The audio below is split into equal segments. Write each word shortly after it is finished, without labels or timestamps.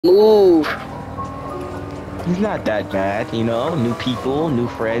Move. He's not that bad, you know. New people, new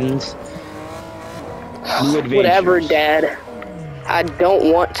friends, new adventures. Whatever, Dad. I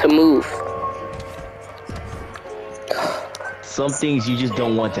don't want to move. Some things you just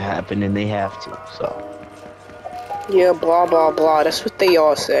don't want to happen, and they have to. So. Yeah, blah blah blah. That's what they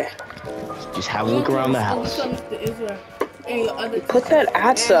all say. Just have a look around the house. Put that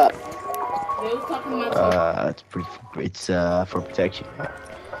axe up. It's for protection.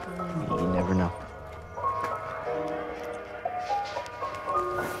 You never know.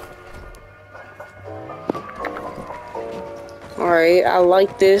 Alright, I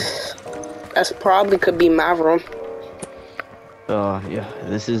like this. That's probably could be my room. Yeah,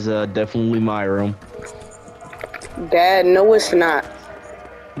 this is definitely my room. Dad, no it's not.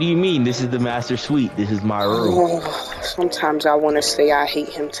 What do you mean? This is the master suite. This is my room. Oh, sometimes I want to say I hate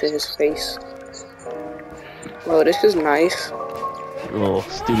him to his face. Well, this is nice. Little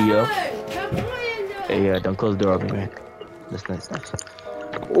studio. Hey, don't close the door on me, man. That's nice.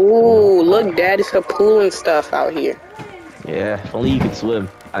 Ooh, look, Dad, it's a pool and stuff out here. Yeah, if only you could swim.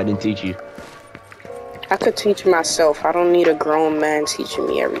 I didn't teach you. I could teach myself. I don't need a grown man teaching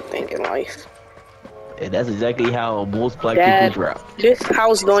me everything in life. Yeah, that's exactly how most black Dad, people drop. This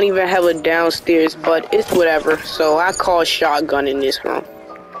house don't even have a downstairs, but it's whatever. So I call shotgun in this room.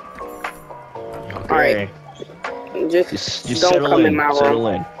 Okay. Alright. Just don't come in my room. Settle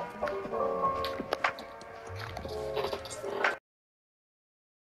in.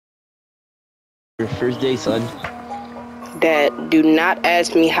 Your first day, son. Dad, do not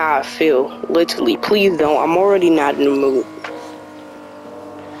ask me how I feel. Literally, please don't. I'm already not in the mood.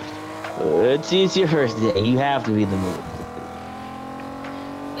 It's your first day. You have to be in the mood.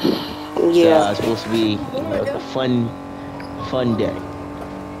 Yeah. It's supposed to be, a fun day.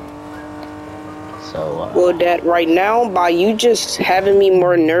 So, well, Dad, right now, by you just having me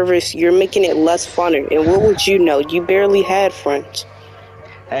more nervous, you're making it less funner. And what would you know? You barely had friends.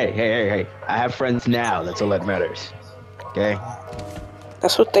 Hey. I have friends now. That's all that matters. Okay?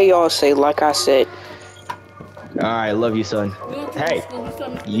 That's what they all say, like I said. Alright, love you, son. Hey,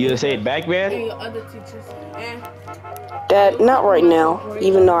 you gonna say it back, man? Dad, not right now,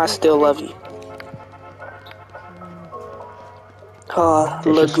 even though I still love you.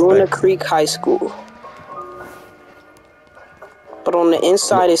 Laguna Creek High School. But on the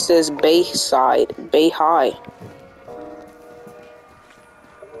inside it says BAYHIGH.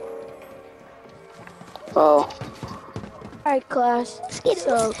 Oh. Alright, class.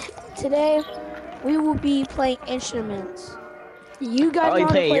 So, today we will be playing instruments. You guys know how to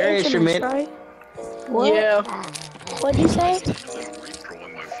play your instruments, right? What? Yeah. What'd you say?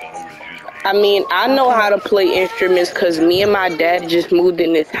 I mean, I know how to play instruments because me and my dad just moved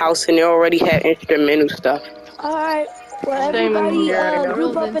in this house and they already had instrumental stuff. Alright, well everybody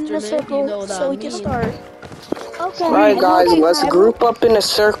group up in a circle so we can start. Okay. Alright guys, let's group up in a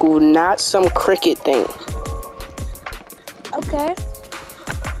circle, not some cricket thing. Okay.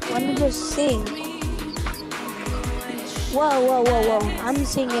 Let me just sing. Whoa. I'm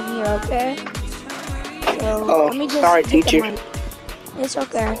singing here, okay? So, oh, let me just sorry, teacher. It's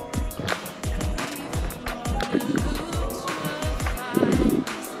okay.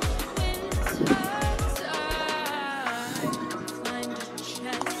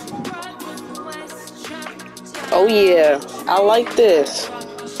 Oh yeah, I like this.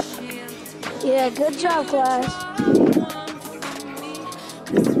 Yeah, good job, class.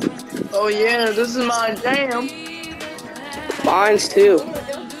 Oh yeah, this is my jam. Mine's too.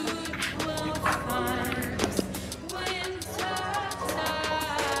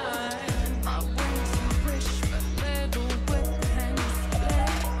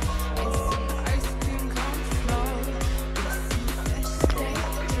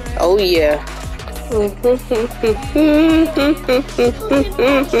 Oh yeah. Okay,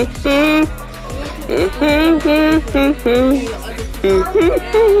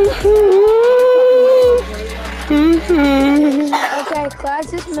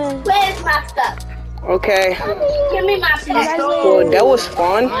 class dismissed. Where's my stuff? Okay. Give me my stuff. Well, that was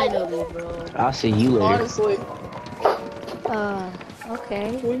fun. I'll see you later. Honestly.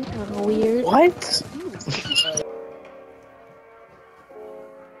 Okay. Weird. What?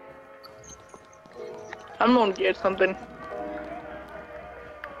 I'm gonna get something.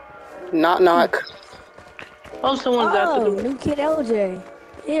 Knock knock. Oh, someone's at the door. New kid LJ.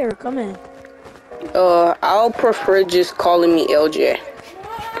 Here, come in. I'll prefer just calling me LJ.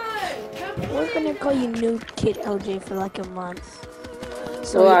 We're gonna call you new kid LJ for like a month.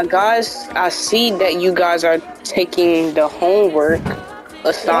 So guys, I see that you guys are taking the homework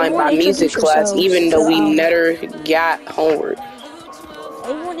assigned by music class, even though we never got homework.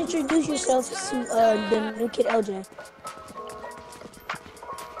 Everyone introduce yourself to the new kid LJ.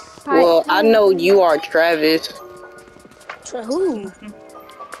 Well, I know you are Travis. Who?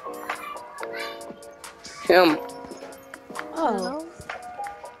 Him. Oh.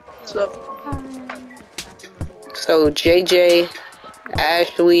 So, So JJ,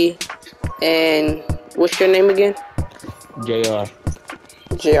 Ashley, and what's your name again? JR.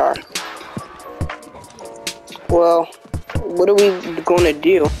 JR. Well, what are we gonna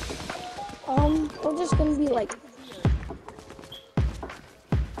do? We're just gonna be like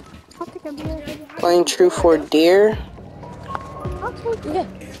Playing Truth or Dare? yeah,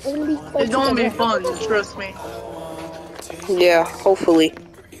 we're gonna be quite it's gonna be together. fun, trust me. Yeah, hopefully.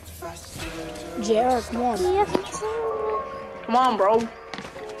 JR, come on. Come on, bro.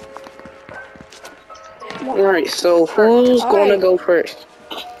 Alright, so who's gonna go first?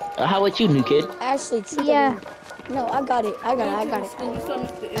 How about you, new kid? Ashley, truth or dare? No, I got it.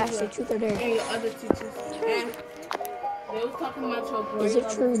 Ashley, truth or dare? And your other teachers. And they was talking about your grade. Is it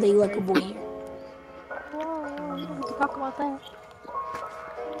true they like a boy here? Whoa, we don't have to talk about that.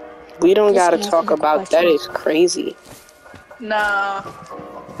 We don't Just gotta answer talk the about that. question. It's crazy. Nah.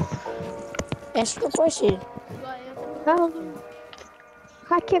 Answer the question.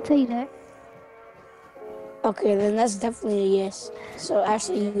 I can't tell you that. Okay, then that's definitely a yes. So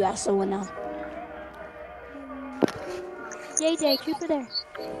Ashley, you got someone now. JJ, truth or dare?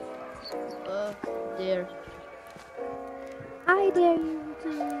 There. I dare you to...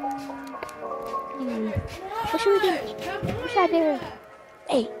 What should we do? What should I dare?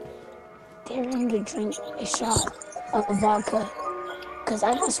 Hey, dare him to drink a shot of vodka. Cause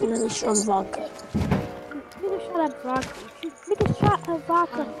I got some really strong vodka. Make a shot of vodka. Make a shot of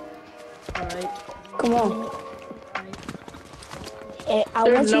vodka. Alright. Come on. Hey, I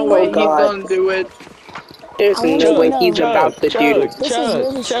want There's you no to way know. he's gonna do it. There's I want no you to way know. he's about to do it. This is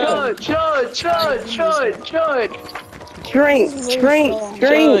really strong. Chud. Drink, This is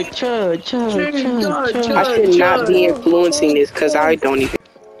really drink, strong. drink. I should not be influencing this because I don't even.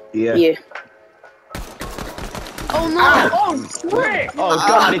 Yeah. Oh no! Oh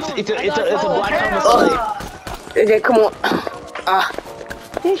god, it's a black homicide. Okay, come on.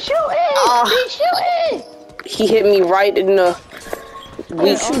 They're shooting! They're shooting! He hit me right in the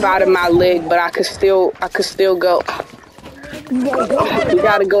weak spot of my leg, but I could still go. We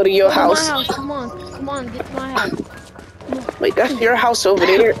gotta go to your Go to my house. house. Come on, get to my house. Wait, that's your house over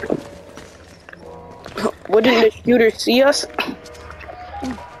there. Wouldn't the shooter see us?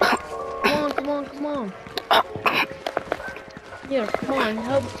 Come on. Here, come on,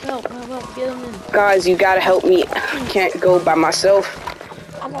 help, get them in. Guys, you gotta help me. I can't go by myself.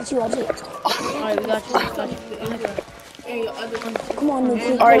 I got you, I'll do it. Alright, we got you. Come on,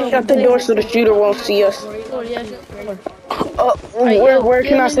 Nuki. Alright, shut the door so the shooter won't see us. Sure, yeah, sure. Oh, where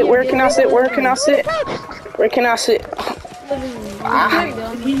can I sit? Where can I sit? Where can I sit? Where can I sit?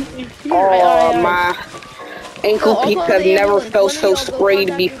 Oh, my ankle peaks have never felt so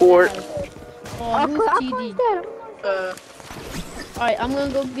sprayed before. Oh, who's TD? Alright, I'm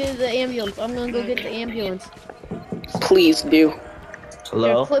gonna go get the ambulance. Please do.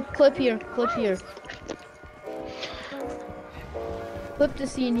 Hello? Here, clip here. Clip the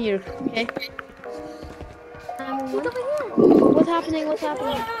scene here, okay? What's happening?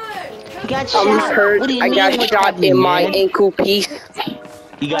 He got shot. I'm hurt. What do you I mean got what's shot happening, in my man? ankle piece.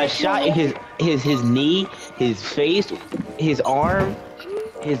 He got shot in his knee, his face, his arm,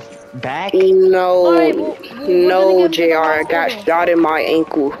 his back. No, Alright, well, no, JR. I got shot in my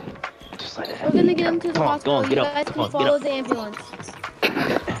ankle. We're gonna get him to the hospital. Get You up. guys Come can on, follow the ambulance.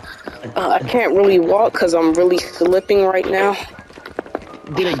 I can't really walk because I'm really slipping right now.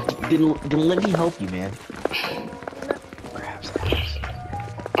 Then let me help you, man. Perhaps.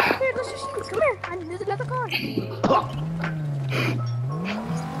 Here, let's just shoot. Come here. I need to get the car.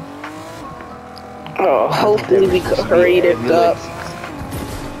 Oh, hopefully we could hurry this up.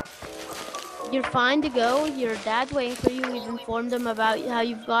 You're fine to go. Your dad's waiting for you. We've informed him about how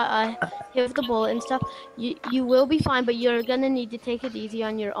you've got hit with the bullet and stuff. You will be fine, but you're gonna need to take it easy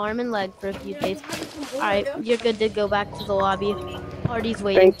on your arm and leg for a few days. Alright, you're good to go back to the lobby. Party's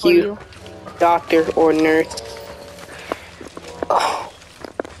waiting Thank for you, doctor or nurse. Oh,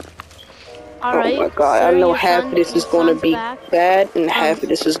 Alright, oh my god, sir, I know your half of this is going to son's be back. bad and half of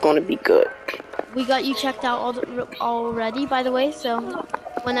this is going to be good. We got you checked out already, by the way, so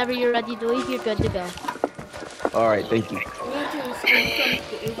whenever you're ready to leave, you're good to go. Alright, thank you.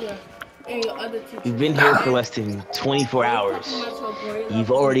 You've been here for less than 24 hours.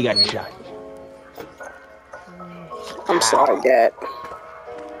 You've already gotten shot. I'm sorry, Dad.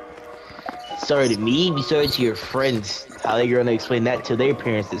 sorry to me, be sorry to your friends. How they gonna explain that to their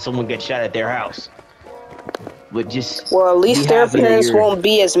parents that someone got shot at their house? But just Well, at least be their happy that parents you're. won't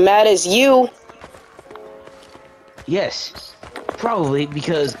be as mad as you. Yes, probably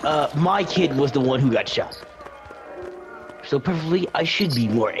because my kid was the one who got shot. So probably I should be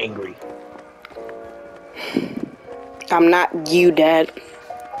more angry. I'm not you, Dad.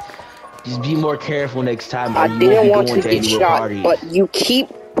 Just be more careful next time, or I you won't didn't be want going to to get any more shot, parties. but you keep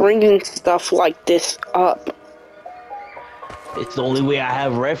bringing stuff like this up. It's the only way I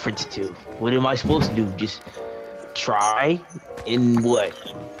have reference to. What am I supposed to do? Just try and what?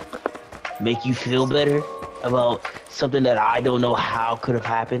 Make you feel better about something that I don't know how could have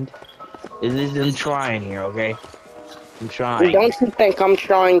happened? I'm trying here, okay? I'm trying. Don't you think I'm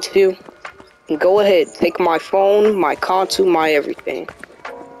trying to? Go ahead, take my phone, my console, my everything.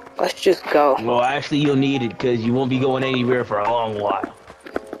 Let's just go. Well, actually, you'll need it because you won't be going anywhere for a long while.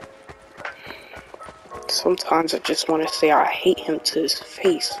 Sometimes I just want to say I hate him to his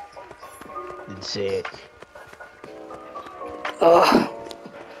face. Then say it. Ugh,